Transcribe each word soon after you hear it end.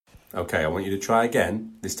Okay, I want you to try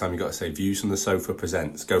again. This time you've got to say Views from the Sofa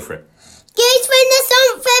presents. Go for it. Views from the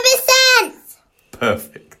Sofa presents.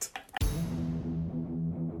 Perfect.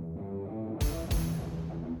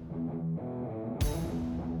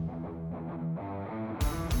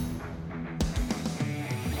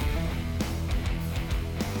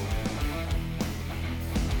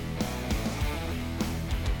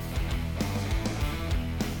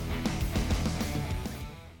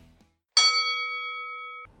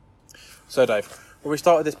 So, Dave, when we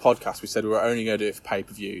started this podcast, we said we were only going to do it for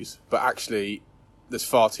pay-per-views, but actually, there's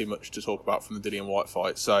far too much to talk about from the Dillian Whyte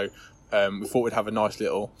fight, so we thought we'd have a nice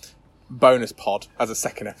little bonus pod as a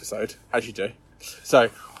second episode, as you do. So,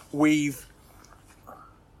 we've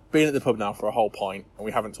been at the pub now for a whole pint, and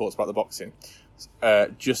we haven't talked about the boxing,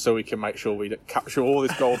 just so we can make sure we capture all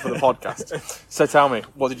this gold for the podcast. So, tell me,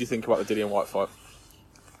 what did you think about the Dillian Whyte fight?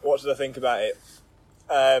 What did I think about it?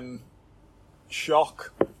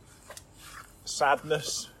 Shock.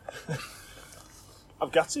 Sadness. I'm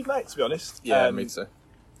gutted, mate, to be honest. Yeah, me too.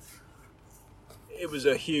 It was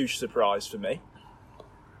a huge surprise for me.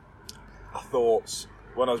 I thought,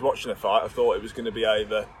 when I was watching the fight, I thought it was going to be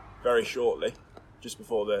over very shortly, just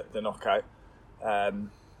before the knockout.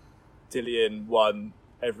 Dillian won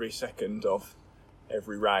every second of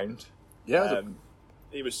every round. Yeah,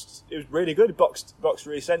 it was really good. He boxed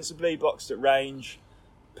really sensibly, boxed at range.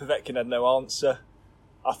 Povetkin had no answer.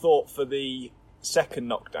 I thought for the second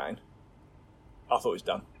knockdown, I thought it was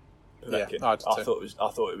done. Povetkin. Yeah, I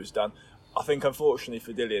thought it was done. I think unfortunately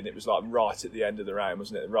for Dillian, it was like right at the end of the round,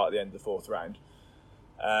 wasn't it? Right at the end of the fourth round.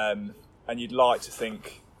 And you'd like to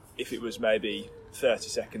think if it was maybe 30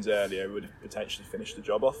 seconds earlier, it would have potentially finished the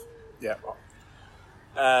job off. Yeah.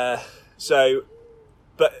 But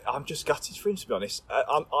I'm just gutted for him, to be honest.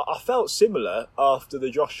 I felt similar after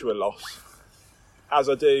the Joshua loss as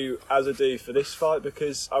I do for this fight,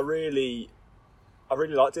 because I really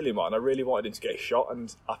like Dillian Whyte and I really wanted him to get a shot,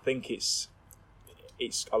 and I think it's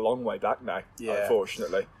a long way back now,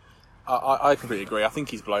 unfortunately. I completely agree. I think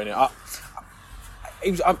he's blown it up.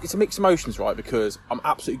 It's a mixed emotions, right? Because I'm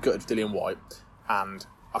absolutely gutted for Dillian Whyte, and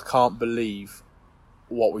I can't believe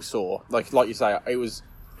what we saw. Like you say,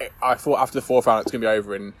 I thought after the fourth round it was going to be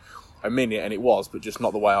over in a minute, and it was, but just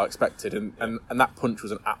not the way I expected. And that punch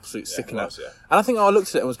was an absolute sickener. Yeah. And I think I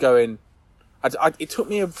looked at it and was going... it took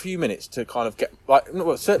me a few minutes to kind of get...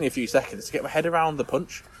 certainly a few seconds to get my head around the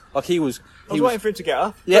punch. Like, I was waiting for him to get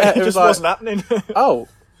up. Yeah, it just wasn't happening. Oh,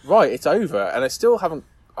 right, it's over. And I still haven't...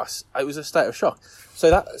 It was a state of shock. So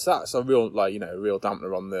that's a real, real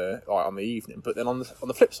dampener on the evening. But then on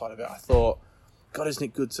the flip side of it, I thought, God, isn't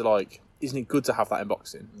it good to have that in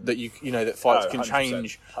boxing? That that fights can 100%,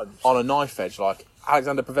 change 100%. on a knife edge, like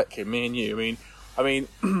Alexander Povetkin, me and you. I mean,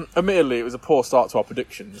 admittedly, it was a poor start to our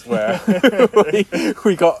predictions where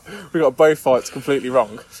we got both fights completely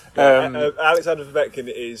wrong. Alexander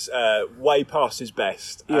Povetkin is way past his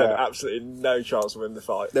best, and absolutely no chance of winning the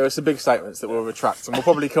fight. There were some big statements that we'll retract, and we'll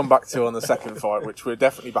probably come back to on the second fight, which we're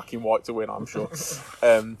definitely backing Whyte to win, I'm sure.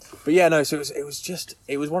 But yeah, no. So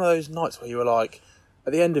it was one of those nights where you were like,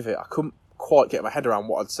 at the end of it, I couldn't quite get my head around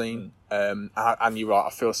what I'd seen. And you're right, I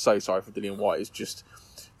feel so sorry for Dillian Whyte. It's just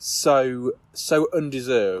so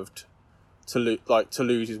undeserved to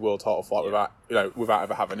lose his world title fight without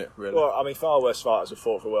ever having it, really. Well, I mean, far worse fighters have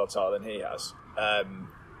fought for a world title than he has.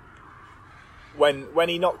 When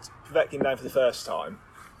he knocked Povetkin down for the first time,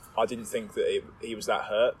 I didn't think that he was that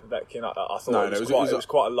hurt. Povetkin, I thought it was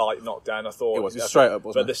quite a light knockdown. I thought it was straight up,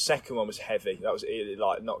 wasn't it? But the second one was heavy. That was really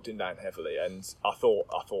knocked him down heavily, and I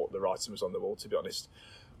thought the writing was on the wall, to be honest.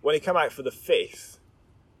 When he came out for the fifth,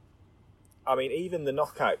 I mean, even the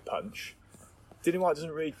knockout punch, Dillian Whyte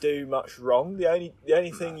doesn't really do much wrong. The only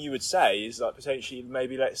thing you would say is like potentially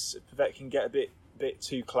maybe lets Povetkin get a bit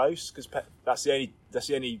too close, because that's the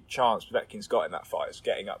only chance Povetkin's got in that fight, is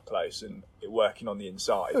getting up close and working on the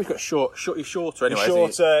inside. Oh, he's got he's shorter anyway.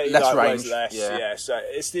 Shorter, less range. Less, yeah. So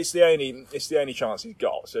it's the only chance he's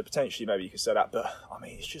got. So potentially maybe you could say that, but I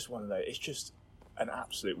mean, it's just one of those. It's just an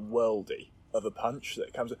absolute worldie of a punch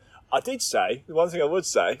that comes. I did say the one thing I would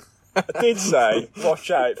say. I did say, watch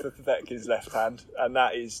out for Povetkin's left hand, and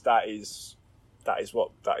that is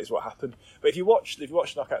what happened. But if you watch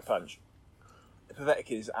Knockout Punch,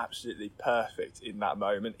 Povetkin is absolutely perfect in that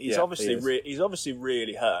moment. He's obviously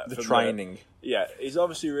really hurt. The training. He's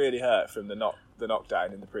obviously really hurt from the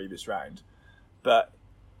knockdown in the previous round. But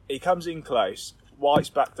he comes in close. Whyte's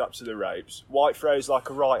backed up to the ropes. Whyte throws like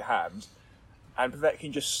a right hand, and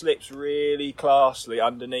Povetkin just slips really classily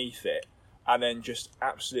underneath it and then just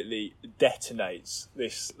absolutely detonates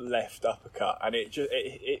this left uppercut, and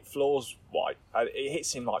it floors White, and it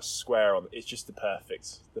hits him like square on. It's just the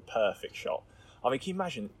perfect shot. I mean,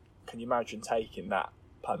 can you imagine taking that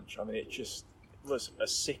punch? I mean, it just was a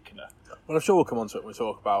sickener. Well, I'm sure we'll come on to it when we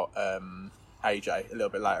talk about AJ a little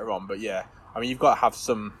bit later on. But yeah, I mean, you've got to have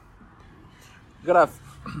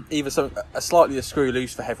either a slightly a screw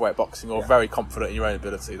loose for heavyweight boxing, or very confident in your own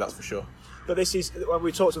ability. That's for sure. But this is when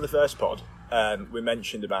we talked on the first pod. We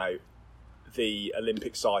mentioned about the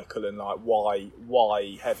Olympic cycle and like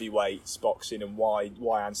why heavyweights boxing and why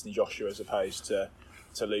Anthony Joshua as opposed to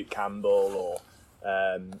Luke Campbell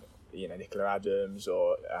or Nicola Adams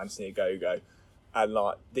or Anthony Ogogo, and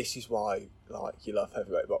like this is why like you love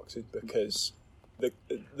heavyweight boxing, because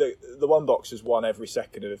the one boxer's won every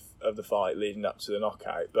second of the fight leading up to the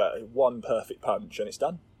knockout, but one perfect punch and it's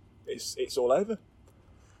done. It's all over.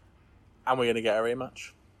 And we're going to get a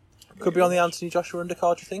rematch. Could be on the Anthony Joshua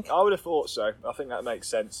undercard, do you think? I would have thought so. I think that makes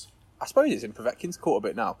sense. I suppose it's in Povetkin's court a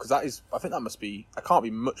bit now, because I think that must be, I can't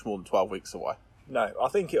be much more than 12 weeks away. No, I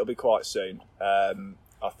think it'll be quite soon. I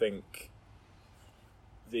think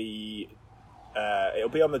it'll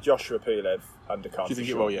be on the Joshua Pulev undercard. Do you think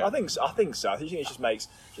it will? Yeah, I think so. I think it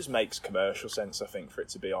just makes commercial sense. I think for it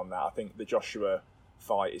to be on that. I think the Joshua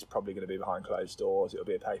fight is probably going to be behind closed doors. It'll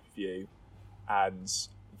be a pay-per-view, and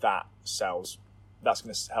that sells. That's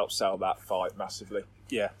going to help sell that fight massively.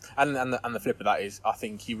 Yeah, and the flip of that is, I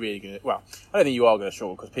think you're really going to. Well, I don't think you are going to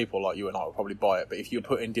struggle, because people like you and I will probably buy it. But if you're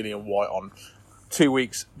putting Dillian White on 2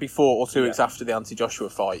 weeks before or 2 weeks after the Anthony Joshua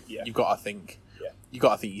fight, you've got to think. Yeah. You've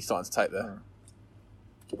got to think he's starting to take the.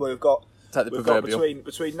 Well, we've got proverbial.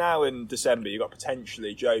 between now and December, you've got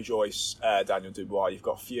potentially Joe Joyce, Daniel Dubois, you've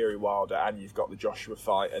got Fury Wilder, and you've got the Joshua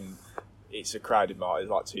fight, and it's a crowded market.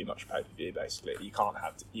 It's like too much pay per view. Basically, you can't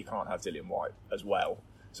have Dillian White as well.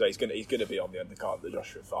 So he's gonna be on the undercard of the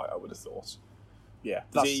Joshua fight, I would have thought. Yeah,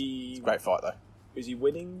 it's a great fight though. Is he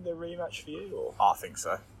winning the rematch for you? Or? I think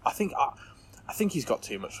so. I think he's got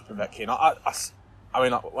too much for Povetkin. I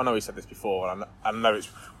mean, I know we said this before, and I know it's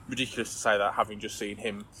ridiculous to say that, having just seen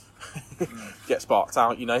him get sparked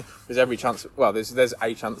out. You know, there's every chance. Well, there's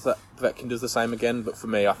a chance that Povetkin does the same again. But for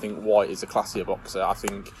me, I think White is a classier boxer. I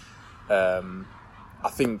think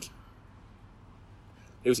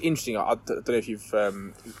it was interesting. I don't know if you've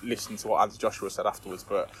listened to what Anthony Joshua said afterwards,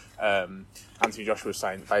 but Anthony Joshua was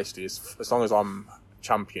saying basically, as long as I'm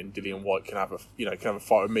champion, Dillian White can have a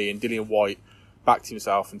fight with me. And Dillian White backed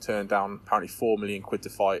himself and turned down apparently £4 million to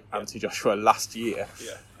fight Anthony Joshua last year.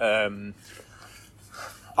 Yeah.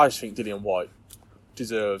 I just think Dillian White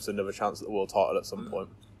deserves another chance at the world title at some point.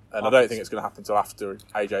 And I don't think it's going to happen until after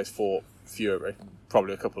AJ's fought Fury,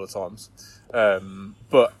 probably a couple of times.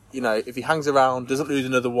 But, if he hangs around, doesn't lose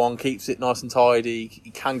another one, keeps it nice and tidy, he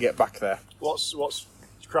can get back there. What's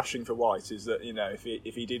crushing for White is that,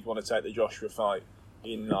 if he did want to take the Joshua fight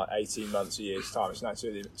in like 18 months, a year's time, it's now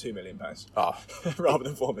 £2 million. Rather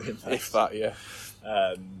than £4 million. If that, yeah.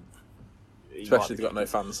 Especially if they've got no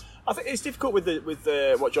fans. I think it's difficult with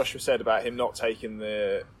the what Joshua said about him not taking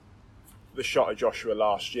the shot at Joshua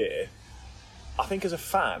last year. I think as a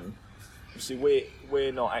fan, obviously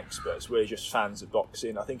we're not experts, we're just fans of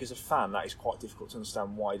boxing. I think as a fan that is quite difficult to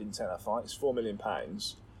understand why he didn't take that fight. It's £4 million,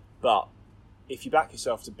 but if you back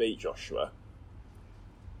yourself to beat Joshua,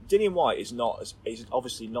 Dillian White is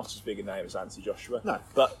obviously not as big a name as Anthony Joshua. No.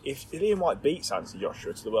 But if Dillian White beats Anthony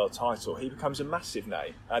Joshua to the world title, he becomes a massive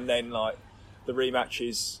name. And then like the rematch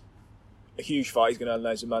is a huge fight, he's going to earn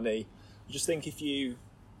loads of money. I just think if you,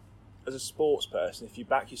 as a sports person, if you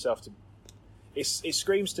back yourself to... It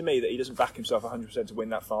screams to me that he doesn't back himself 100% to win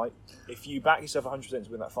that fight. If you back yourself 100%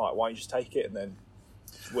 to win that fight, why don't you just take it and then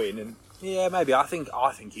win? And yeah, maybe. I think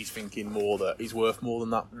he's thinking more that he's worth more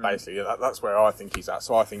than that. Basically, that's where I think he's at.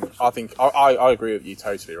 So I agree with you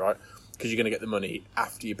totally, right? Because you're going to get the money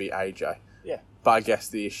after you beat AJ. Yeah. But I guess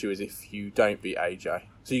the issue is if you don't beat AJ,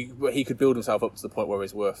 so he could build himself up to the point where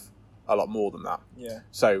he's worth a lot more than that. Yeah.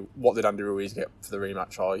 So what did Andy Ruiz get for the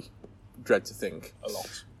rematch? I dread to think. A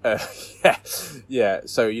lot. Yeah.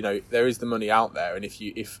 So there is the money out there, and if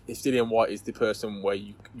Dillian White is the person where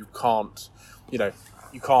you can't,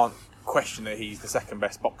 you can't question that he's the second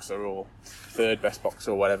best boxer or third best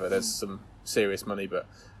boxer or whatever. There's some serious money, but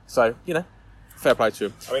so fair play to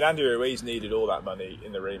him. I mean, Andy Ruiz needed all that money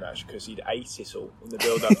in the rematch because he'd ate it all in the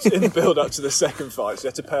build up to the second fight. So he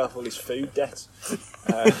had to pay off all his food debt.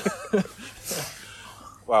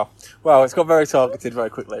 Well, it's got very targeted very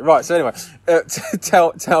quickly. Right, so anyway,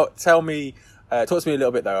 tell me, talk to me a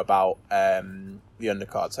little bit though about the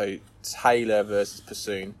undercard. So Taylor versus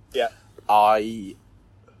Persoon. Yeah. I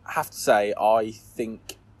have to say, I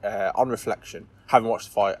think on reflection, having watched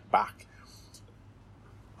the fight back,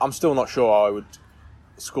 I'm still not sure I would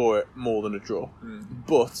score it more than a draw.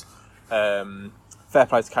 But fair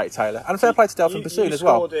play to Katie Taylor and fair play to Delphine Persoon as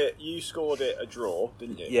well. You scored it a draw,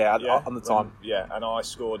 didn't you? Yeah, on the time. And I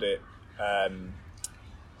scored it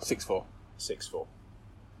 6-4. 6-4.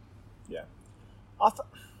 Yeah.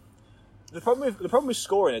 The problem with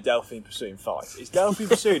scoring a Delphine Persoon fight is Delphine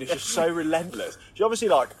Persoon is just so relentless. She's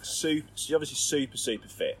obviously super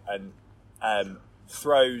fit and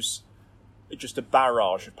throws just a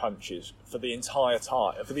barrage of punches for the entire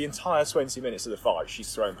time. For the entire 20 minutes of the fight,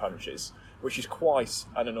 she's throwing punches, which is quite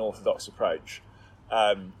an unorthodox approach.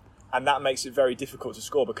 And that makes it very difficult to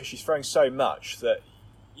score because she's throwing so much that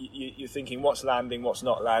you're thinking what's landing, what's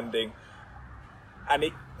not landing. And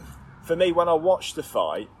for me, when I watched the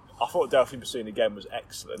fight, I thought Delphine Persoon again was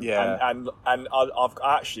excellent. Yeah. And I've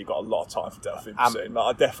actually got a lot of time for Delphine Persoon.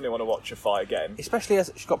 I definitely want to watch her fight again. Especially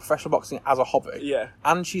as she's got professional boxing as a hobby. Yeah.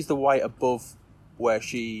 And she's the weight above where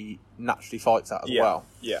she naturally fights at as well.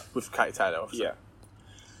 Yeah. With Katie Taylor, obviously.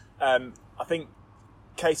 Yeah. I think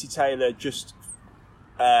Katie Taylor just...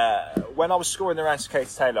 when I was scoring the rounds for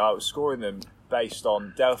Katie Taylor, I was scoring them based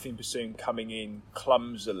on Delphine Persoon coming in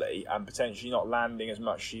clumsily and potentially not landing as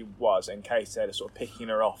much as she was, and Katie Taylor sort of picking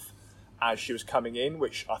her off as she was coming in,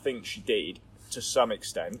 which I think she did to some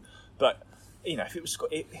extent. But if it was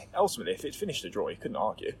ultimately, if it finished a draw, you couldn't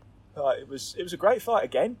argue. It was a great fight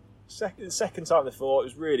again. Second time they fought, it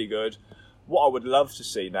was really good. What I would love to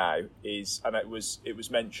see now is, and it was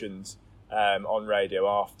mentioned on radio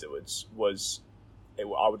afterwards,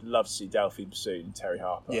 I would love to see Delphine Persoon and Terry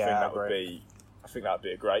Harper. Yeah, I think that would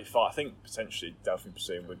be a great fight. I think potentially Delphine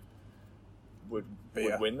Persoon would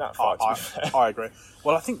win that fight. I agree.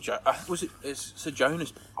 Well, I think Jonas. I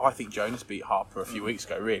think Jonas beat Harper a few weeks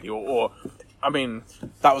ago, really. Or I mean,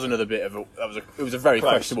 that was another bit of it was a very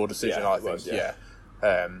questionable decision. I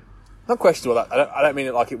think. Not questionable. I don't mean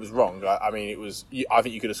it like it was wrong. I mean it was. I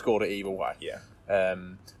think you could have scored it either way. Yeah.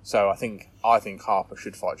 So I think Harper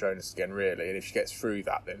should fight Jonas again, really, and if she gets through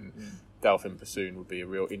that, then Delphine Persoon would be a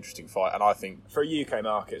real interesting fight. And I think for a UK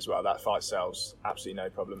market as well, that fight sells absolutely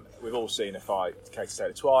no problem. We've all seen a fight Katie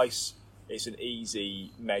Taylor twice. It's an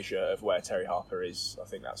easy measure of where Terry Harper is. I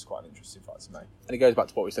think that's quite an interesting fight to make. And it goes back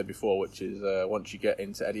to what we said before, which is once you get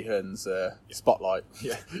into Eddie Hearn's spotlight,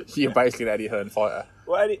 you're basically an Eddie Hearn fighter.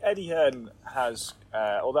 Well, Eddie Hearn has,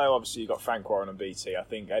 although obviously you've got Frank Warren and BT, I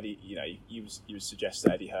think Eddie, you would suggest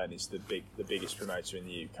that Eddie Hearn is the biggest promoter in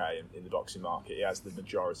the UK in the boxing market. He has the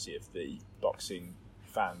majority of the boxing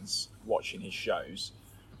fans watching his shows.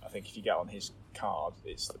 I think if you get on his card,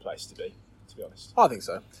 it's the place to be honest. I think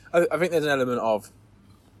so. I think there's an element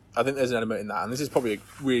in that, and this is probably a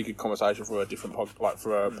really good conversation for a different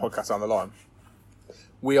podcast down the line.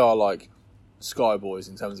 We are like Sky boys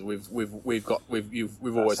in terms of we've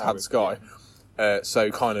always had Sky,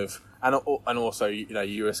 so kind of and also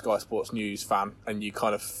you're a Sky Sports News fan, and you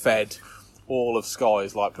kind of fed all of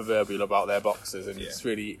Sky's like proverbial about their boxers, and it's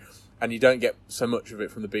really, and you don't get so much of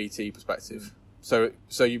it from the BT perspective. So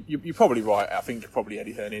you're probably right. I think probably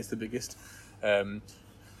Eddie Hearn is the biggest.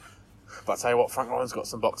 But I tell you what, Frank Warren's got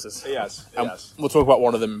some boxers. He has. We'll talk about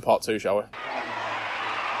one of them in part 2, shall we?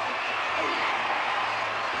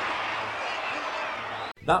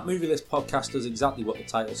 That Movie List podcast does exactly what the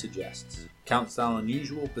title suggests. Counts down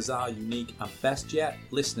unusual, bizarre, unique, and best yet,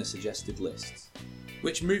 listener-suggested lists.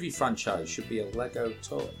 Which movie franchise should be a Lego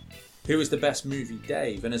toy? Who is the best movie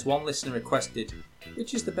Dave? And as one listener requested,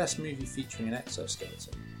 which is the best movie featuring an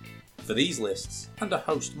exoskeleton? For these lists, and a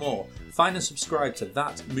host more, find and subscribe to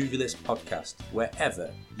That Movie List podcast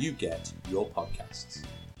wherever you get your podcasts.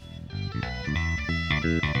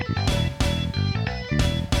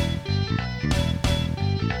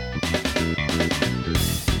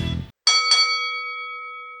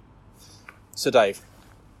 So Dave,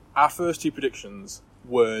 our first 2 predictions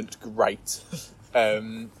weren't great.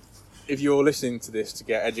 If you're listening to this to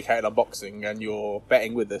get educated on boxing and you're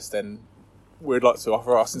betting with us, then we'd like to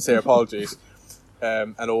offer our sincere apologies,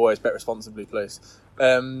 and always bet responsibly, please.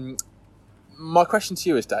 My question to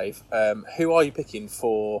you is, Dave, who are you picking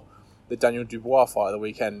for the Daniel Dubois fight of the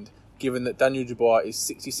weekend, given that Daniel Dubois is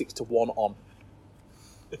 66-1 on?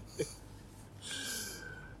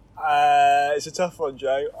 It's a tough one,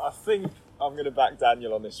 Joe. I think I'm going to back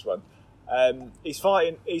Daniel on this one. He's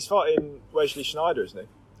fighting Wesley Schneider, isn't he?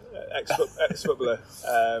 Ex-footballer.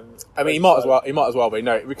 I mean, he might as well be.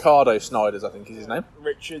 No, Ricardo Schneiders, I think is his name.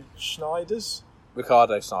 Richard Schneiders.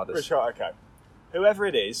 Ricardo Schneiders. Okay. Whoever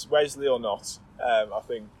it is, Wesley or not, I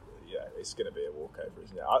think it's going to be a walkover,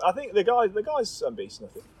 isn't it? I think the guy's unbeaten. I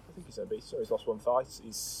think he's unbeaten. He's lost 1 fight.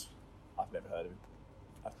 I've never heard of him.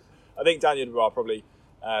 I think Daniel Dubois probably,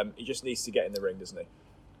 he just needs to get in the ring, doesn't he?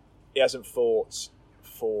 He hasn't fought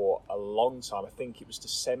for a long time. I think it was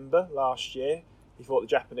December last year. He fought the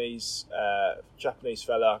Japanese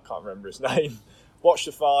fella, I can't remember his name. Watched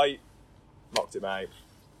the fight, knocked him out.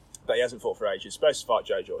 But he hasn't fought for ages. He's supposed to fight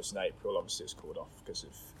Joe Joyce in April. Obviously, it's called off because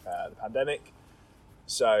of the pandemic.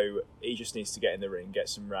 So he just needs to get in the ring, get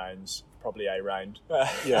some rounds, probably a round.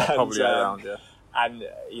 Yeah, probably a round, yeah. And,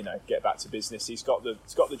 get back to business. He's got the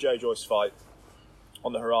Joe Joyce fight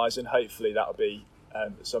on the horizon. Hopefully that'll be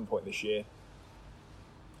at some point this year.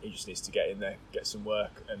 He just needs to get in there, get some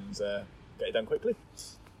work, and get it done quickly.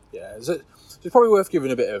 Yeah, so it's probably worth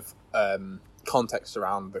giving a bit of context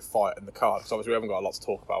around the fight and the card, because obviously we haven't got a lot to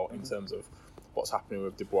talk about in terms of what's happening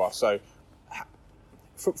with Dubois. So,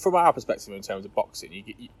 from our perspective in terms of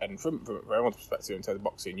boxing, and from everyone's perspective in terms of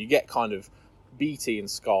boxing, you get kind of BT and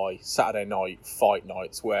Sky Saturday night fight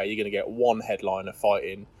nights where you're going to get one headliner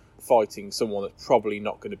fighting someone that's probably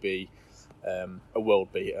not going to be a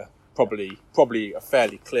world beater. Probably a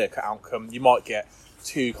fairly clear-cut outcome. You might get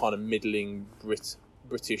two kind of middling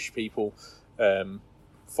British people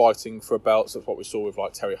fighting for a belt. So that's what we saw with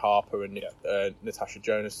like Terry Harper and Natasha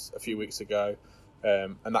Jonas a few weeks ago,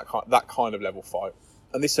 and that kind of level fight.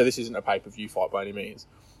 And this isn't a pay-per-view fight by any means.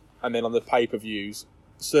 And then on the pay-per-views,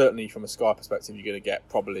 certainly from a Sky perspective, you're going to get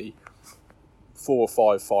probably 4 or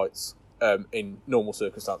 5 fights in normal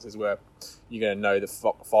circumstances where you're going to know the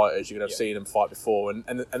fighters, you're going to have seen them fight before, and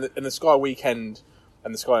the Sky weekend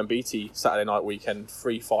and the Sky and BT Saturday night weekend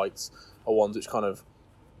 3 fights are ones which kind of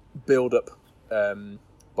build up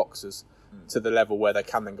boxers to the level where they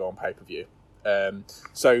can then go on pay-per-view.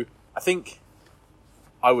 So I think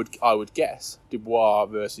I would guess Dubois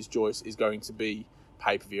versus Joyce is going to be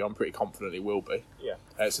pay-per-view. I'm pretty confident it will be. Yeah.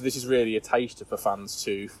 So this is really a taster for fans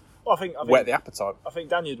to I think whet the appetite. I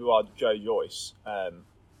think Daniel Dubois, Joe Joyce,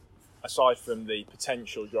 aside from the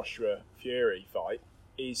potential Joshua Fury fight,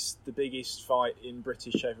 is the biggest fight in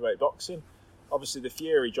British heavyweight boxing. Obviously, the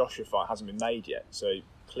Fury-Joshua fight hasn't been made yet, so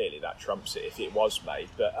clearly that trumps it if it was made.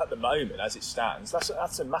 But at the moment, as it stands,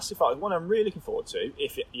 that's a massive fight. One I'm really looking forward to,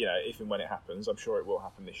 if and when it happens. I'm sure it will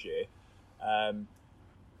happen this year. I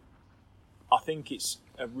think it's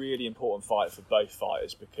a really important fight for both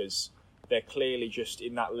fighters because they're clearly just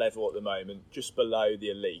in that level at the moment, just below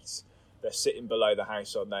the elite. They're sitting below the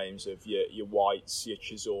household names of your Whites, your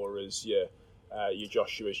Chisoras, your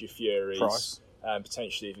Joshuas, your Furies, Price.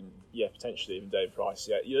 Potentially even David Price.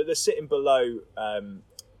 Yeah, they're sitting below.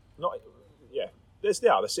 They're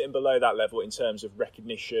sitting below that level in terms of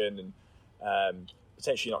recognition and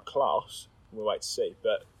potentially not class. We'll wait to see,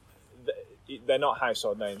 but they're not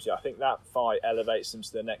household names yet. I think that fight elevates them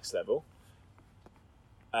to the next level.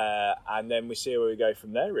 And then we see where we go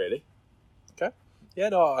from there, really. Okay. Yeah,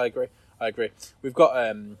 no, I agree. We've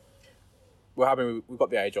got we've got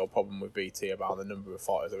the age-old problem with BT about the number of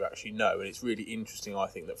fighters that we actually know, and it's really interesting, I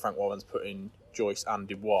think, that Frank Warren's put in Joyce and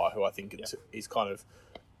Dubois, who I think is kind of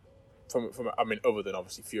from other than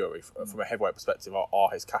obviously Fury, from a heavyweight perspective, are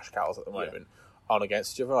his cash cows at the moment, on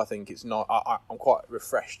against each other. I think it's not. I'm quite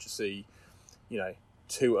refreshed to see,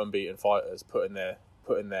 2 unbeaten fighters putting their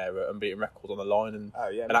unbeaten records on the line and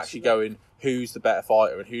actually going, who's the better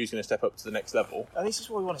fighter and who's going to step up to the next level. And this is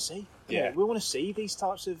what we want to see. Yeah. We want to see these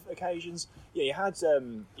types of occasions. Yeah, you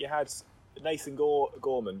had Nathan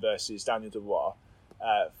Gorman versus Daniel Dubois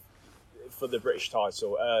for the British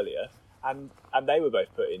title earlier, and they were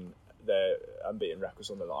both putting their unbeaten records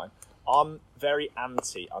on the line. I'm very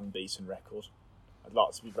anti unbeaten record. I'd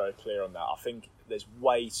like to be very clear on that. I think there's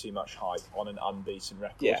way too much hype on an unbeaten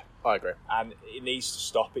record. Yeah, I agree. And it needs to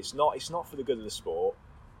stop. It's not for the good of the sport.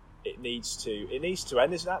 It needs to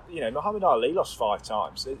end. There's that, Muhammad Ali lost 5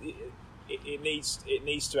 times. It needs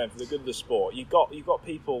to end for the good of the sport. You've got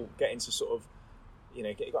people getting to sort of,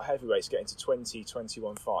 you've got heavyweights getting to 20,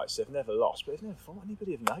 21 fights. They've never lost, but they've never fought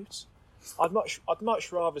anybody of note. I'd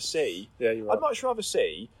much rather see. Yeah, you're right. I'd much rather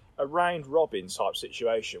see a round robin type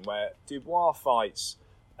situation where Dubois fights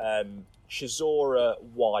Chisora,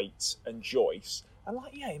 White, and Joyce, and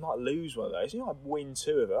he might lose one of those. He might win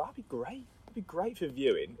 2 of them. That'd be great. It'd be great for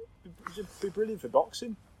viewing. It'd be brilliant for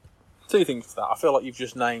boxing. 2 things to that. I feel like you've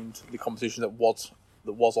just named the competition that was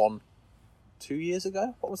on 2 years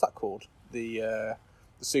ago. What was that called? The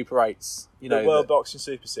Super 8s. The World Boxing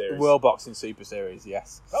Super Series. The World Boxing Super Series.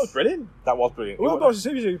 Yes. That was brilliant. That was brilliant. The World Boxing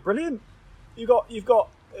Super Series, brilliant. You've got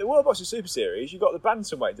the World Boxing Super Series. You've got the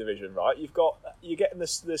bantamweight division, right? You're getting the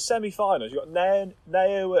semi-finals. You've got Naoya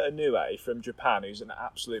Inoue from Japan, who's an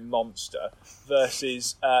absolute monster,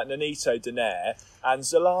 versus Nonito Donaire, and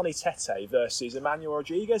Zolani Tete versus Emmanuel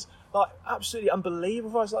Rodriguez. Absolutely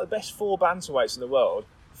unbelievable. It's like the best 4 bantamweights in the world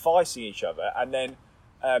fighting each other, and then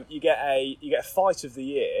you get a fight of the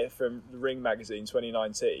year from the Ring magazine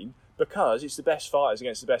 2019 because it's the best fighters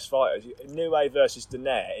against the best fighters. Niue versus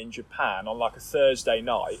Donaire in Japan on like a Thursday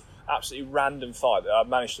night, absolutely random fight that I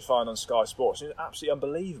managed to find on Sky Sports. It's absolutely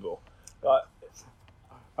unbelievable. Like,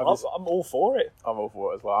 I'm all for it. I'm all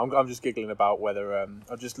for it as well. I'm just giggling about whether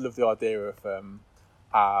I just love the idea of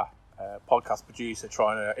our podcast producer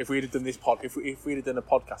trying to, if we'd have done this if we'd have done a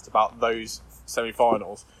podcast about those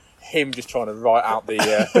semi-finals, him just trying to write out the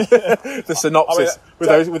the synopsis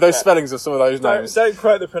with those spellings of some of those names. Don't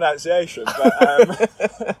quote the pronunciation, but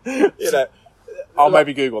you know, I'll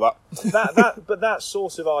maybe Google that. But that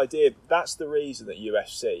sort of idea, that's the reason that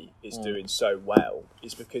UFC is doing so well,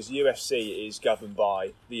 is because UFC is governed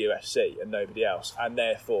by the UFC and nobody else, and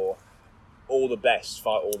therefore all the best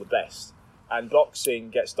fight all the best. And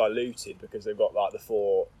boxing gets diluted because they've got like the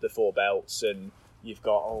four belts, and you've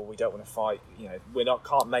got, we don't want to fight,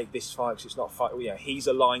 can't make this fight because it's not fight. He's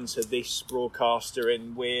aligned to this broadcaster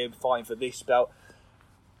and we're fighting for this belt.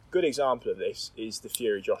 Good example of this is the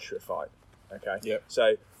Fury Joshua fight. Okay. Yep.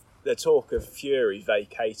 So the talk of Fury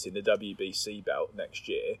vacating the WBC belt next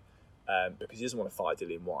year because he doesn't want to fight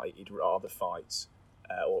Dillian Whyte. He'd rather fight,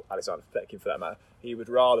 or Alexander Povetkin for that matter. He would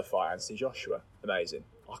rather fight Anthony Joshua. Amazing.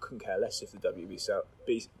 I couldn't care less if the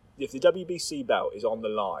WBC belt is on the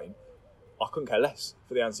line. I couldn't care less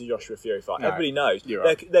for the Anthony Joshua Fury fight. No, everybody knows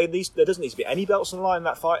right. There doesn't need to be any belts on the line in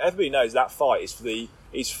that fight. Everybody knows that fight is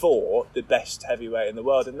for the best heavyweight in the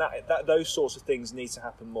world, and that those sorts of things need to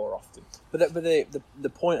happen more often. But the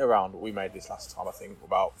point around we made this last time, I think,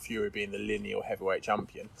 about Fury being the lineal heavyweight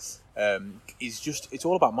champion, is just, it's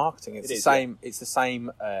all about marketing. It's the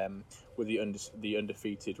same with the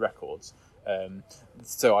undefeated records.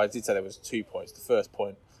 So I did say there was 2 points. The first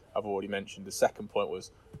point I've already mentioned. The second point was,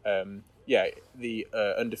 the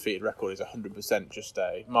undefeated record is 100% just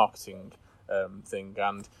a marketing thing.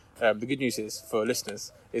 And the good news is for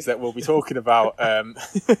listeners is that we'll be talking about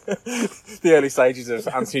the early stages of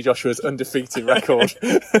Anthony Joshua's undefeated record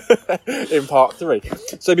in part 3.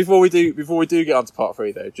 So before we do get on to part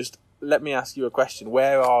 3, though, just let me ask you a question.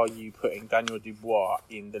 Where are you putting Daniel Dubois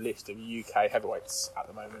in the list of UK heavyweights at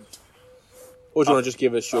the moment? Or do you want to just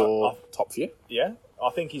give us your top few? Yeah, I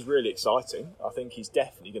think he's really exciting. I think he's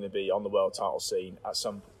definitely going to be on the world title scene at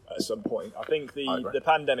some point. I think the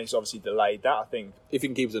pandemic's obviously delayed that. I think if he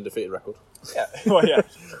can keep his undefeated record. Yeah, well, yeah,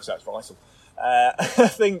 so that's vital. I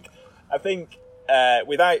think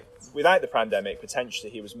without the pandemic, potentially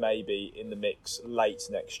he was maybe in the mix late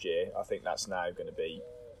next year. I think that's now going to be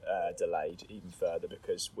delayed even further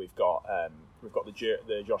because we've got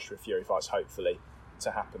the Joshua Fury fights hopefully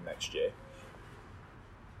to happen next year.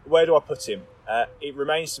 Where do I put him? It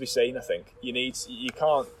remains to be seen. I think I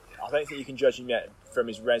don't think you can judge him yet from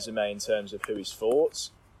his resume in terms of who he's fought.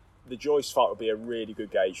 The Joyce fight would be a really good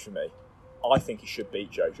gauge for me. I think he should beat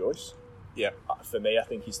Joe Joyce. Yeah. For me, I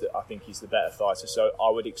think he's the better fighter. So I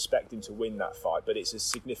would expect him to win that fight. But it's a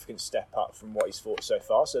significant step up from what he's fought so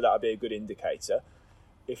far. So that would be a good indicator.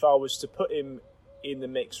 If I was to put him in the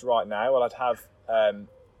mix right now, well, I'd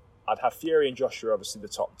have Fury and Joshua, obviously the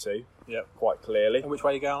top two. Yep. Quite clearly. And which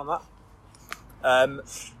way are you going on that?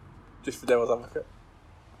 Just for devil's advocate.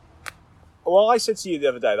 Well, I said to you the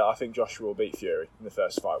other day that I think Joshua will beat Fury in the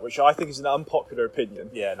first fight, which I think is an unpopular opinion.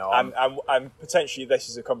 Yeah, no. And potentially this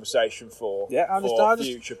is a conversation for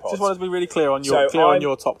future pods. Just wanted to be really clear on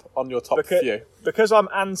your top few. Because I'm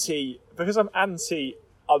anti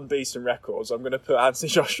unbeaten records, I'm going to put Anthony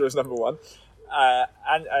Joshua as number 1,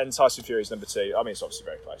 and Tyson Fury as number 2. I mean, it's obviously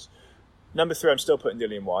very close. Number 3, I'm still putting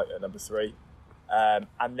Dillian Whyte at number 3, and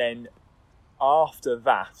then after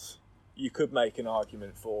that, you could make an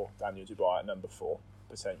argument for Daniel Dubois at number 4,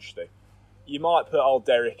 potentially. You might put old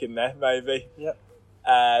Derek in there, maybe. Yep.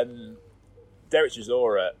 Derek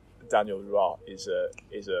Chisora, Daniel Dubois is a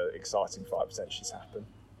exciting fight potentially to happen.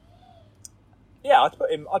 Yeah, I'd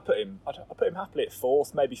put him happily at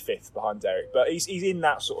 4th, maybe 5th behind Derek, but he's in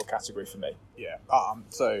that sort of category for me. Yeah. I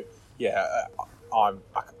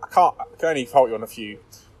can only fault you on a few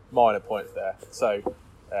minor points there. So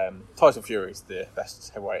Tyson Fury is the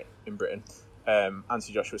best heavyweight in Britain.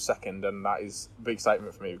 Anthony Joshua's second, and that is a big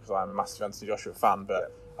statement for me because I'm a massive Anthony Joshua fan.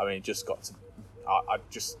 But I mean,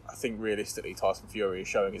 I think realistically, Tyson Fury is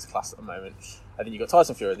showing his class at the moment. And then you got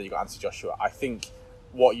Tyson Fury, then you got Anthony Joshua. I think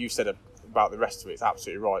what you said about the rest of it is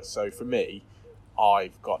absolutely right. So for me,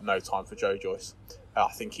 I've got no time for Joe Joyce. I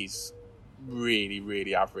think he's really,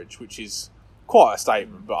 really average, which is quite a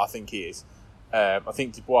statement, but I think he is. I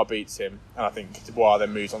think Dubois beats him, and I think Dubois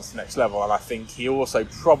then moves on to the next level, and I think he also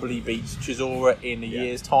probably beats Chisora in a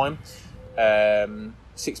year's time,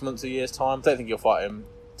 6 months, a year's time. I don't think he'll fight him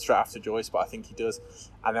straight after Joyce, but I think he does.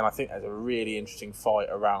 And then I think there's a really interesting fight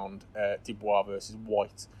around Dubois versus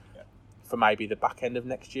White for maybe the back end of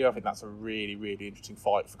next year. I think that's a really, really interesting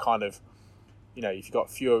fight for kind of, if you've got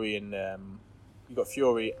Fury and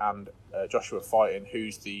Joshua fighting,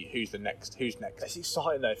 who's next? It's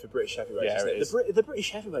exciting though for British heavyweights. Yeah, isn't it? The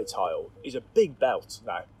British heavyweight title is a big belt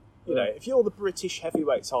now. If you're the British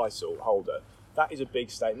heavyweight title holder, that is a big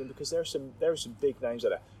statement because there are some big names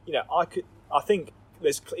out there. I think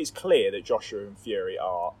it's clear that Joshua and Fury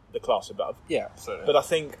are the class above. Yeah, absolutely. But I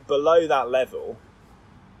think below that level,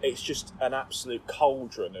 it's just an absolute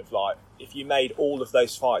cauldron of if you made all of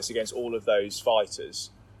those fights against all of those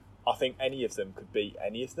fighters, I think any of them could beat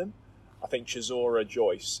any of them. I think Chisora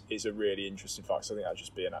Joyce is a really interesting fight because I think that'd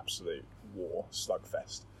just be an absolute war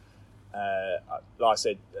slugfest. Like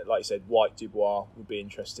you said, White Dubois would be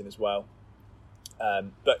interesting as well.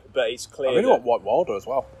 But it's clear. I really want White Wilder as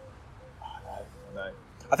well. I know.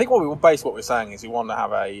 I think what we're saying is we want to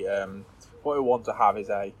have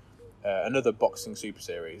another boxing super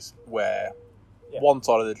series where one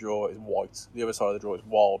side of the draw is White, the other side of the draw is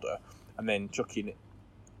Wilder, and then chucking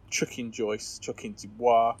Joyce, chucking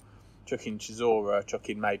Dubois, chucking Chisora,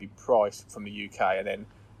 chucking maybe Price from the UK, and then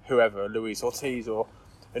whoever, Luis Ortiz or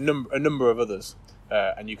a number of others,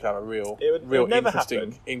 and you could have a real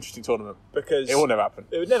interesting tournament. Because it will never happen.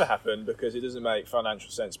 It would never happen because it doesn't make financial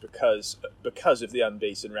sense because of the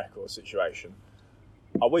unbeaten record situation.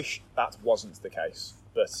 I wish that wasn't the case,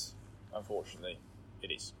 but unfortunately,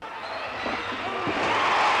 it is.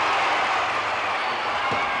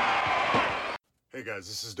 Hey guys,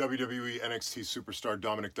 this is WWE NXT superstar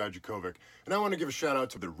Dominik Dijakovic, and I want to give a shout out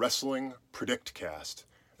to the Wrestling Predict Cast.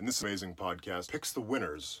 And this amazing podcast picks the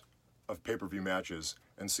winners of pay-per-view matches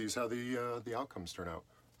and sees how the outcomes turn out.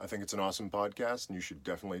 I think it's an awesome podcast, and you should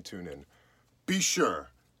definitely tune in. Be sure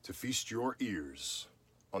to feast your ears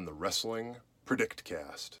on the Wrestling Predict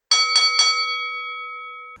Cast.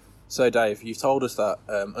 So, Dave, you've told us that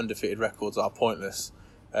undefeated records are pointless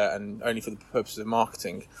and only for the purposes of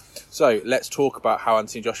marketing. So, let's talk about how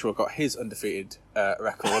Anthony Joshua got his undefeated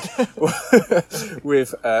record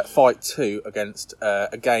with Fight 2 against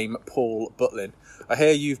a game Paul Butlin. I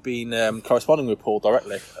hear you've been corresponding with Paul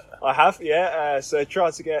directly. I have, yeah. So,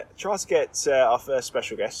 tried to get our first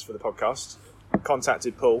special guest for the podcast.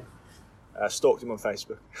 Contacted Paul, stalked him on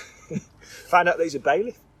Facebook. Found out that he's a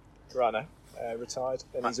bailiff right now. Retired,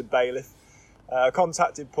 and he's a bailiff.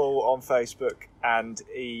 Contacted Paul on Facebook, and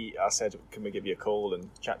I said, "Can we give you a call and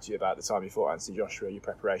chat to you about the time you fought Anthony Joshua, your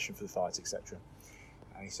preparation for the fight, etc."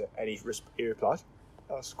 And he said, he replied.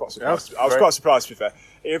 I was quite surprised. I was quite surprised, to be fair.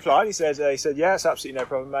 He replied. He said, "Yeah, it's absolutely no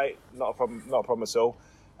problem, mate. Not a problem at all."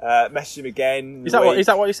 Messaged him again. Is that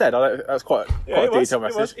what he said? That's quite a detailed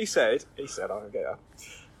message. He said, I'll get that.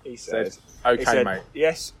 He said, "Okay, mate.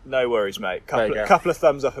 Yes, no worries, mate. Couple of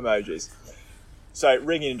thumbs up emojis." So,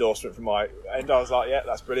 ringing endorsement from my end. I was like, yeah,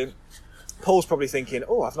 that's brilliant. Paul's probably thinking,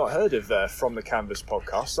 I've not heard of From the Canvas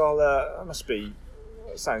podcast. That must be,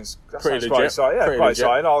 that sounds quite exciting. Yeah, quite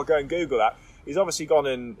exciting. I'll go and Google that. He's obviously gone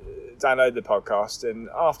and downloaded the podcast, and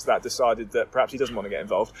after that decided that perhaps he doesn't want to get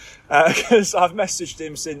involved. Because I've messaged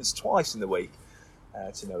him since twice in the week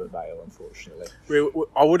to no avail, unfortunately.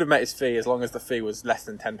 I would have met his fee as long as the fee was less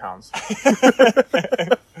than £10.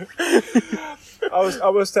 I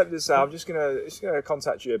was tempted to say I'm just gonna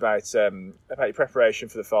contact you about your preparation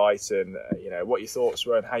for the fight and what your thoughts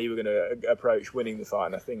were and how you were going to approach winning the fight.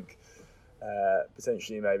 And I think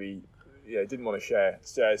potentially maybe didn't want to share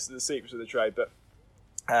the secrets of the trade, but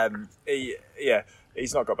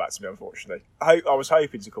he's not got back to me, unfortunately. I was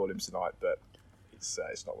hoping to call him tonight, but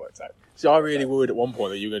it's not worked out. See, I really worried at one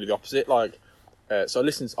point that you were going to do the opposite. So I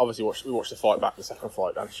listened. Obviously, we watched the fight back, the second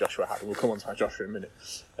fight that Joshua had, and we'll come on to Joshua in a minute.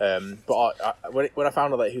 But when I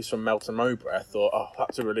found out that he was from Melton Mowbray, I thought,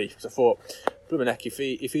 that's a relief. Because I thought, Blumenek,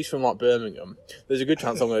 if he's from Birmingham, there's a good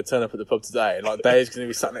chance I'm going to turn up at the pub today, and Dave's going to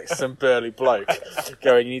be sat next to some burly bloke,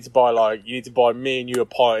 going, you need to buy me and you a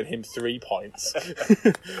pint and him 3 pints.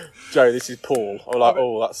 Joe, this is Paul. I'm like,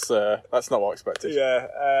 that's not what I expected.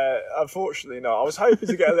 Yeah, unfortunately not. I was hoping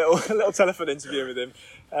to get a little telephone interview with him.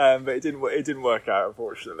 But it didn't work out,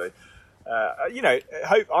 unfortunately. I'm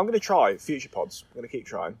going to try future pods. I'm going to keep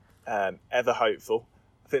trying. Ever hopeful.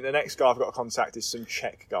 I think the next guy I've got to contact is some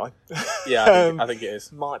Czech guy. Yeah, I think it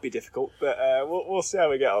is. Might be difficult, but we'll see how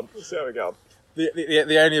we get on.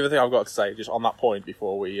 The only other thing I've got to say, just on that point,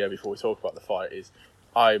 before we talk about the fight, is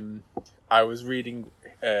I was reading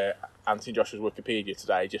Anthony Joshua's Wikipedia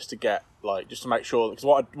today just to make sure, because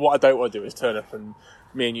what I don't want to do is turn up and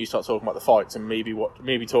me and you start talking about the fights and maybe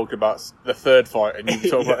talking about the third fight and you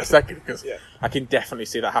talk about the second, because I can definitely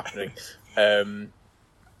see that happening.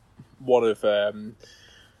 one of the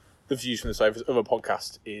Views from the Sofa's other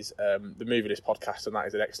podcast is the Movie List podcast, and that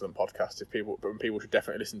is an excellent podcast. People should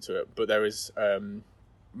definitely listen to it. But there is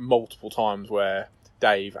multiple times where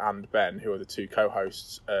Dave and Ben, who are the two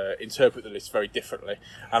co-hosts, interpret the list very differently,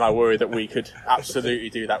 and I worry that we could absolutely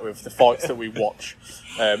do that with the fights that we watch.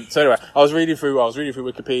 So anyway, I was reading through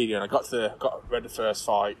Wikipedia, and I read the first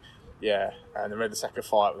fight, and then read the second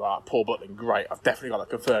fight. Like, Paul Butlin, great, I've definitely got that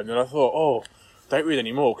confirmed. And I thought, oh, don't read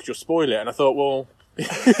any more because you'll spoil it. And I thought, well.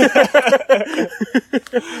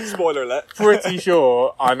 Spoiler alert. Pretty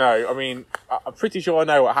sure I know. I mean, I'm pretty sure I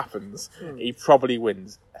know what happens. He probably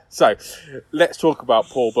wins. So, let's talk about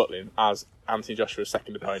Paul Butlin as Anthony Joshua's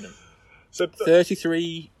second opponent. So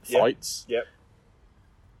 33 fights. Yep.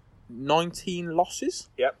 19 losses.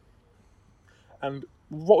 Yep. And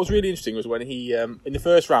what was really interesting was when he, in the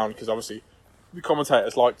first round, because obviously the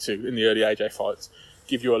commentators like to, in the early AJ fights,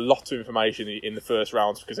 give you a lot of information in the first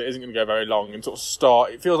rounds because it isn't going to go very long, and sort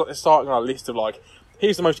of it feels like they're starting on a list of like,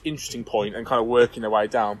 here's the most interesting point, and kind of working their way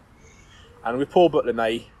down. And with Paul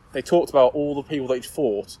Butlin, they talked about all the people that he'd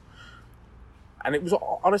fought, and it was,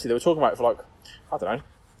 honestly, they were talking about it for like, I don't know,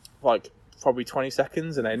 like probably 20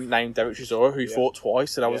 seconds, and then named Derek Chisora, who fought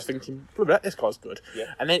twice, and I was thinking, this guy's good.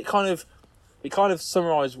 Yeah. And then it kind of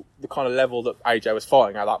summarised the kind of level that AJ was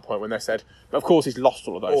fighting at that point when they said, but of course he's lost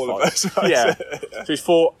all of those fights. Yeah. So he's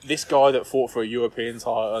fought this guy that fought for a European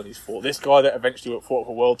title, and he's fought this guy that eventually fought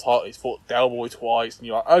for a world title, he's fought Del Boy twice, and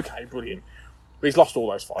you're like, okay, brilliant. But he's lost all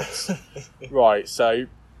those fights. Right, so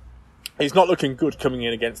he's not looking good coming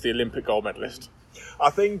in against the Olympic gold medalist. I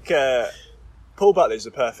think Paul Butlin is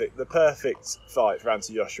the perfect fight for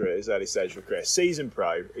Anthony Joshua at his early stage of his career. Seasoned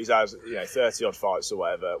pro, he's had 30 odd fights or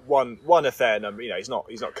whatever. Won a fair number. He's not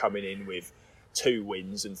coming in with 2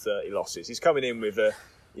 wins and 30 losses. He's coming in with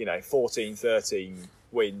 14, 13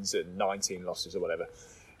 wins and 19 losses or whatever.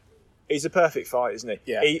 He's a perfect fight, isn't he?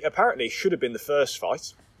 Yeah. He apparently should have been the first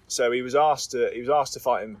fight, so he was asked to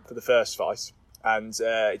fight him for the first fight. And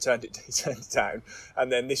he turned it down,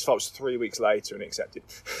 and then this fight was 3 weeks later, and he accepted.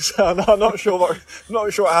 So I'm not sure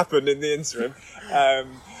what happened in the interim.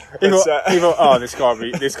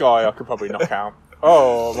 This guy I could probably knock out.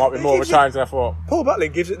 Oh, might be more of a challenge than I thought. Paul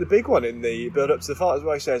Butlin gives it the big one in the build up to the fight as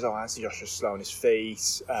well. He says, "Oh, Anthony Joshua's slow on his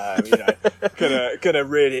feet. Gonna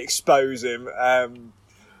really expose him." I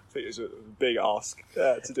think it was a big ask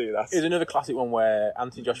to do that. It's another classic one where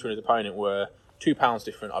Anthony Joshua and his opponent were 2 pounds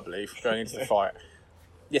different, I believe, going into the fight.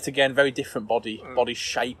 Yet again, very different body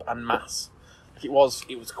shape and mass. Like it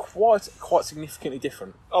was quite significantly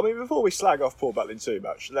different. I mean, before we slag off Paul Butlin too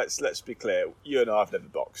much, let's be clear. You and I have never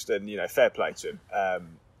boxed, and fair play to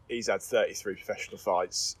him. He's had 33 professional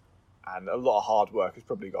fights, and a lot of hard work has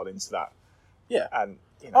probably gone into that. Yeah, and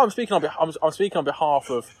I'm speaking on behalf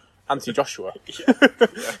of Anthony Joshua,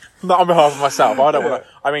 not on behalf of myself. I don't want to.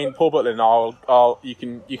 I mean, Paul Butlin,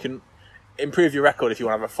 you can improve your record if you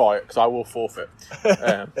want to have a fight, because I will forfeit.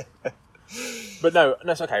 But no,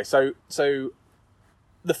 it's okay. So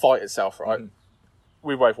the fight itself, right? Mm-hmm.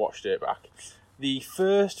 We both watched it back. The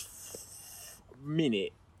first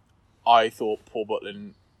minute, I thought Paul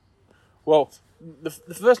Butlin. Well, the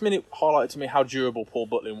first minute highlighted to me how durable Paul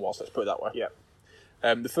Butlin was. Let's put it that way. Yeah.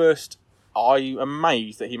 The first, I'm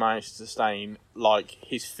amazed that he managed to sustain like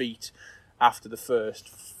his feet after the first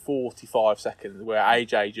 45 seconds, where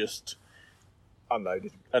AJ just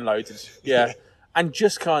unloaded. Yeah. And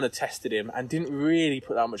just kind of tested him and didn't really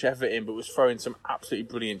put that much effort in, but was throwing some absolutely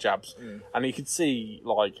brilliant jabs. And you could see,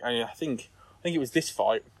 I think it was this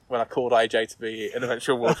fight when I called AJ to be an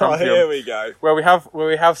eventual world champion. Here we go. Where we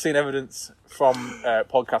have seen evidence from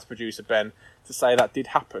podcast producer Ben to say that did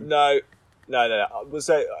happen. No. I will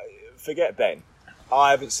say, forget Ben.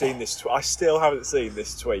 I haven't seen this. I still haven't seen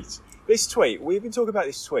this tweet. This tweet, we've been talking about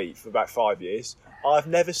this tweet for about 5 years. I've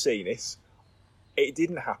never seen it. It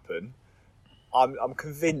didn't happen. I'm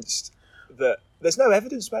convinced that there's no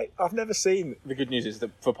evidence, mate. I've never seen. The good news is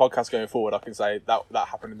that for podcasts going forward, I can say that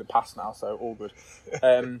happened in the past now, so all good.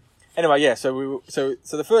 Anyway, yeah. So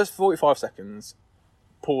the first 45 seconds,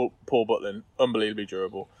 Paul Butlin, unbelievably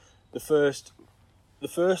durable. The first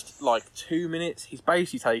 2 minutes, he's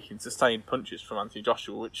basically taking sustained punches from Anthony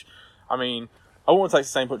Joshua, which, I mean, I won't take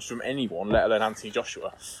sustained punches from anyone, let alone Anthony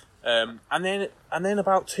Joshua. And then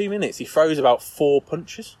about 2 minutes, he throws about 4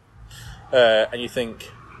 punches. And you think,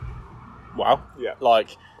 wow, yeah,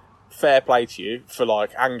 fair play to you for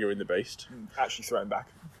angering the beast. Actually throwing back.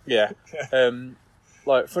 Yeah.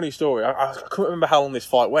 Funny story. I couldn't remember how long this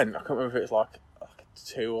fight went. I couldn't remember if it was a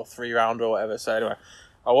 2 or 3 round or whatever. So anyway,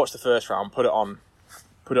 I watched the first round,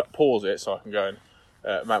 pause it so I can go and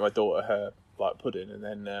make my daughter her like pudding and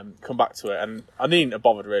then come back to it. And I needn't have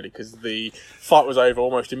bothered really because the fight was over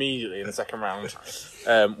almost immediately in the second round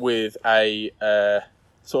with a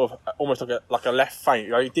sort of almost like a left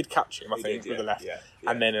feint. He did catch him, I think, with the left,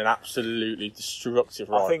 and then an absolutely destructive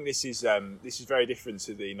right. I think this is very different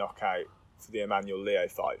to the knockout for the Emmanuel Leo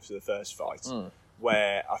fight, for the first fight,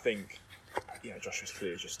 where I think Joshua's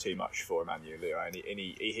clearly just too much for Emmanuel Leo, and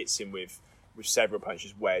he hits him with several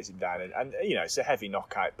punches, wears him down, and it's a heavy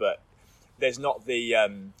knockout, but there's not the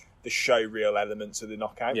show reel element to the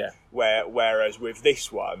knockout. Yeah. Whereas with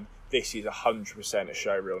this one, this is 100% a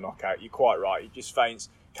show reel knockout. You're quite right. He just feints,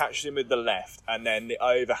 catches him with the left, and then the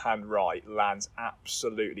overhand right lands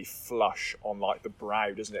absolutely flush on like the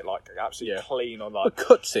brow, doesn't it? Like absolutely clean on like. But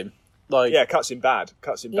cuts him. Cuts him bad.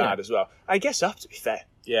 Bad as well. And he gets up, to be fair.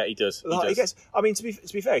 Yeah, he does. He gets. I mean, to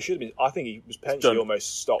be fair, he should have been. I think he was potentially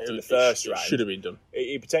almost stopped in the first round. Should have been done.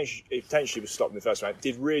 He potentially was stopped in the first round.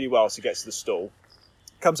 Did really well to get to the stall.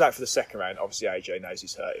 Comes out for the second round. Obviously, AJ knows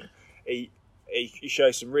he's hurt him. He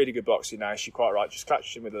shows some really good boxing now. She's quite right. Just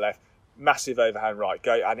catches him with the left. Massive overhand right.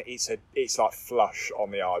 And it's like flush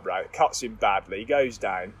on the eyebrow. It cuts him badly. He goes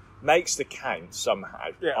down. Makes the count somehow.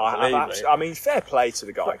 Yeah, I mean, fair play to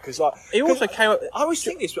the guy because he also came up. I always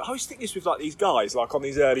think this with like these guys, like on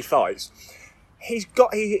these early fights. He's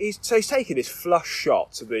taken this flush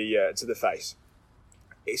shot to the face.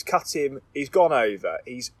 It's cut him. He's gone over.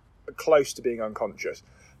 He's close to being unconscious.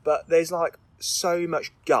 But there's like so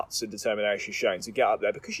much guts and determination shown to get up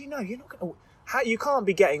there because you're not going to. You can't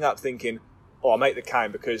be getting up thinking, "Oh, I'll make the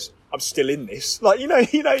count because I'm still in this." Like you're going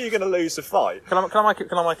to lose the fight. Can I make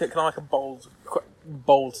a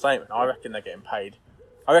bold statement? I reckon they're getting paid.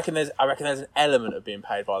 I reckon there's an element of being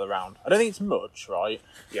paid by the round. I don't think it's much, right?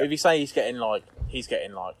 Yeah. But if you say he's getting like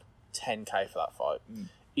 10k for that fight,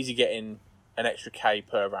 is he getting an extra k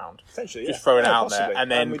per round? Potentially, just throwing it out possibly. there, and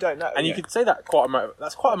then we don't know. And you could say that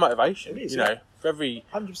that's quite a motivation. It is, for every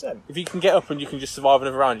 100%. If you can get up and you can just survive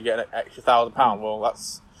another round, you get an extra £1,000. Well,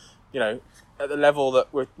 that's at the level that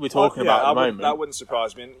we're talking about at the moment. That wouldn't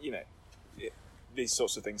surprise me. And, these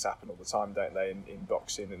sorts of things happen all the time, don't they, in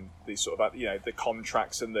boxing, and these sort of the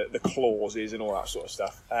contracts and the clauses and all that sort of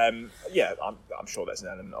stuff. I'm sure there's an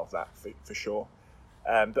element of that for sure.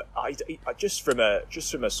 But I just from a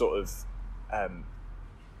sort of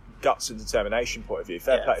guts and determination point of view,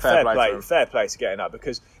 fair play to getting up,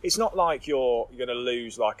 because it's not like you're going to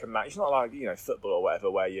lose like a match. It's not like football or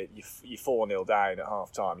whatever where you're 4-0 down at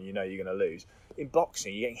half time and you're going to lose. In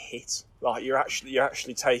boxing, you're getting hit. Like you're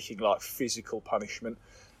actually taking like physical punishment,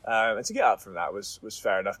 and to get up from that was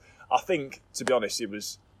fair enough. I think, to be honest,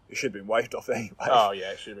 it should have been waved off anyway. Oh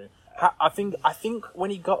yeah, it should have been. I think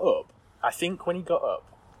when he got up, watch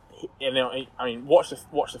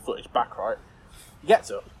the footage back, right? He gets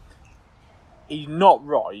up. He's not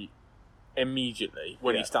right immediately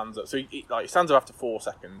when he stands up. So he stands up after 4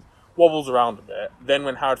 seconds, wobbles around a bit. Then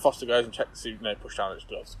when Howard Foster goes and checks the push down his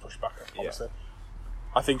gloves, push back up, obviously. Yeah.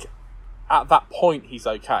 I think at that point he's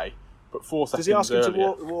okay, but 4 seconds earlier... Does he ask him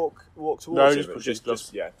to walk towards him? No, just push his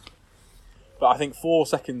gloves. Yeah. But I think 4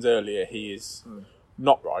 seconds earlier he is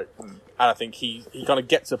not right. And I think he kind of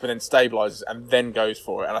gets up and then stabilises and then goes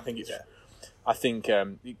for it. And I think I think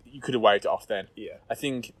you could have waved it off then. Yeah. I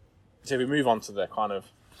think... So if we move on to the kind of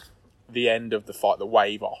the end of the fight, the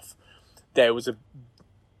wave off, there was an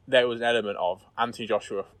element of Anthony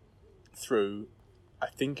Joshua threw, I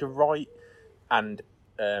think, a right, and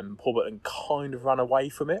Paul Burton kind of ran away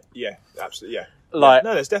from it. Yeah, absolutely. Yeah.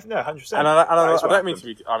 There's definitely 100%. And I don't mean to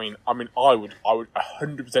be. I mean, I would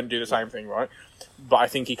 100% do the same thing, right? But I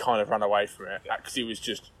think he kind of ran away from it because he was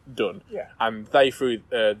just done. Yeah. And they threw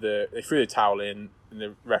the towel in. And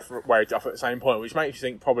the ref waved off at the same point, which makes you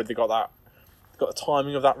think probably they got the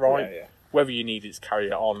timing of that right. Yeah. Whether you needed to carry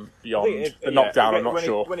it on beyond the knockdown, I'm not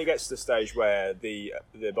sure. When it gets to the stage where the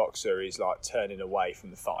boxer is like turning away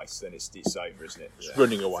from the fight, then it's over, isn't it? It's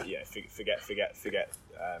running away. Yeah, forget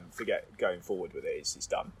going forward with it. It's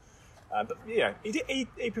done. But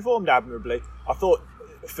he performed admirably. I thought,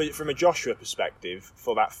 from a Joshua perspective,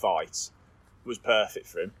 for that fight, was perfect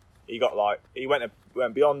for him. He went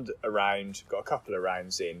beyond a round, got a couple of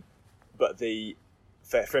rounds in, but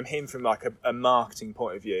from like a marketing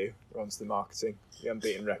point of view, we're on to the marketing, the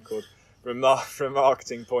unbeaten record. From a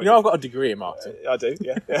marketing point, I've got a degree in marketing. I do,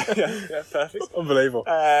 yeah, perfect, unbelievable.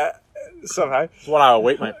 Somehow, it's 1 hour a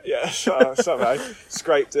week, mate. Yeah, somehow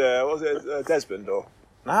scraped. What was it, Desmond or?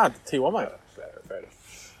 Nah, T1, mate. Fair enough.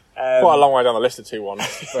 Quite a long way down the list of 2-1.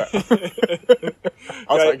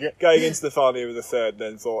 Going into the final with the third,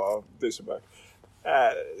 then thought I'll do some work.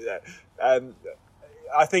 I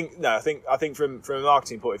think from a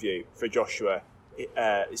marketing point of view for Joshua,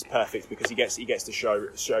 is perfect because he gets to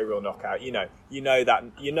show real knockout. You know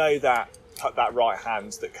that right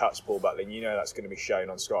hand that cuts Paul Butlin. You know that's going to be shown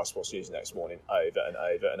on Sky Sports News next morning over and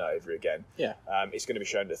over and over again. Yeah. It's going to be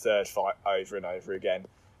shown the third fight over and over again.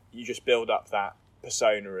 You just build up that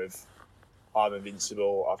persona of I'm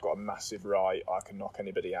invincible. I've got a massive right. I can knock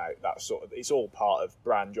anybody out. That sort of. It's all part of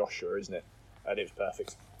brand Joshua, isn't it? And it was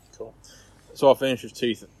perfect. Cool. So I'll finish with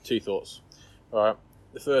two thoughts. All right.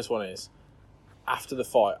 The first one is, after the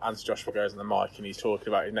fight, Anthony Joshua goes on the mic and he's talking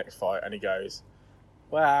about his next fight, and he goes,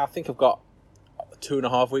 "Well, I think I've got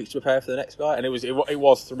 2.5 weeks to prepare for the next guy." And it was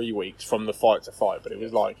 3 weeks from the fight to fight, but it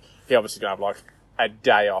was like he obviously gonna have like a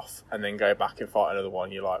day off and then go back and fight another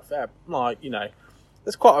one. You're like, fair, like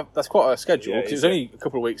that's quite a schedule because it was only a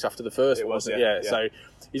couple of weeks after the first one, wasn't it? Yeah. So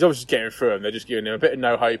he's obviously getting through them. They're just giving him a bit of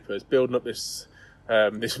no hopers, building up this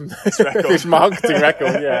this marketing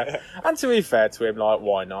record. Yeah, and to be fair to him, like,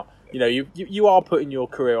 why not? You are putting your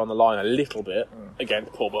career on the line a little bit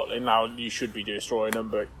against Paul Butlin. Now you should be destroying him,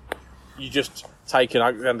 but you just take an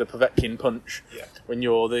Alexander Povetkin punch when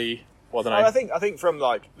you're the. Well, I don't know. I think from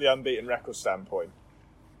like the unbeaten record standpoint,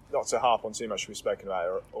 not to harp on too much we've spoken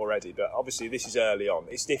about it already, but obviously this is early on.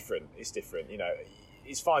 It's different. It's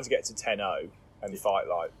fine to get to 10-0 and fight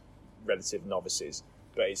like relative novices,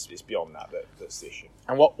 but it's beyond that's the issue.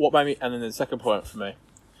 And what made me, and then the second point for me,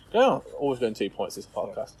 always going 2 points this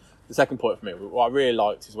podcast. Yeah. The second point for me, what I really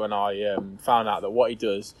liked is when I found out that what he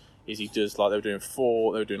does is like they were doing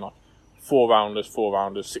 4 rounders,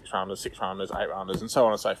 6 rounders, 6 rounders, 8 rounders, and so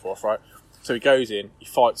on and so forth, right? So he goes in, he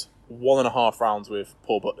fights 1.5 rounds with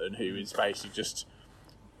Paul Butlin, who is basically just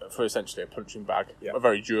for essentially a punching bag, a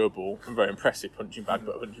very durable and very impressive punching bag,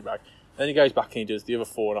 but a punching bag. Then he goes back and he does the other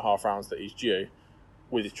 4.5 rounds that he's due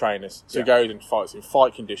with his trainers. So he goes and fights in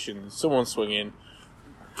fight conditions, someone swinging,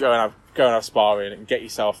 go and have sparring and get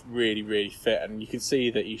yourself really, really fit. And you can see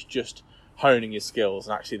that he's just honing his skills,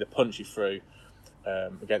 and actually the punch he threw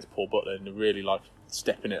against Paul Butlin and really like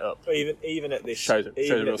stepping it up. Even at this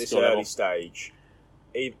early stage,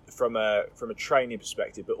 from a training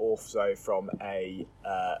perspective, but also from a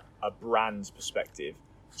brand perspective,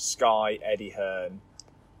 Sky, Eddie Hearn,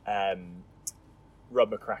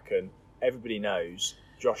 Rob McCracken, everybody knows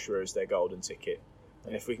Joshua is their golden ticket,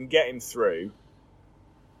 and if we can get him through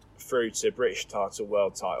to British title,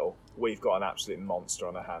 world title, we've got an absolute monster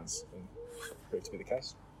on our hands, and prove to be the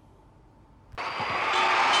case.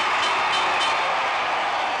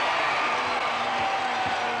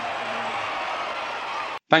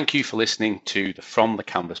 Thank you for listening to the From the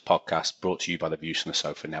Canvas podcast, brought to you by the Views from the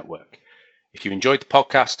Sofa Network. If you enjoyed the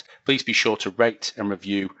podcast, please be sure to rate and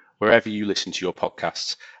review wherever you listen to your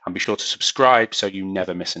podcasts, and be sure to subscribe so you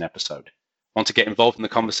never miss an episode. Want to get involved in the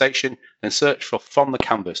conversation? Then search for From the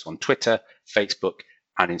Canvas on Twitter, Facebook,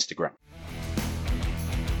 and Instagram.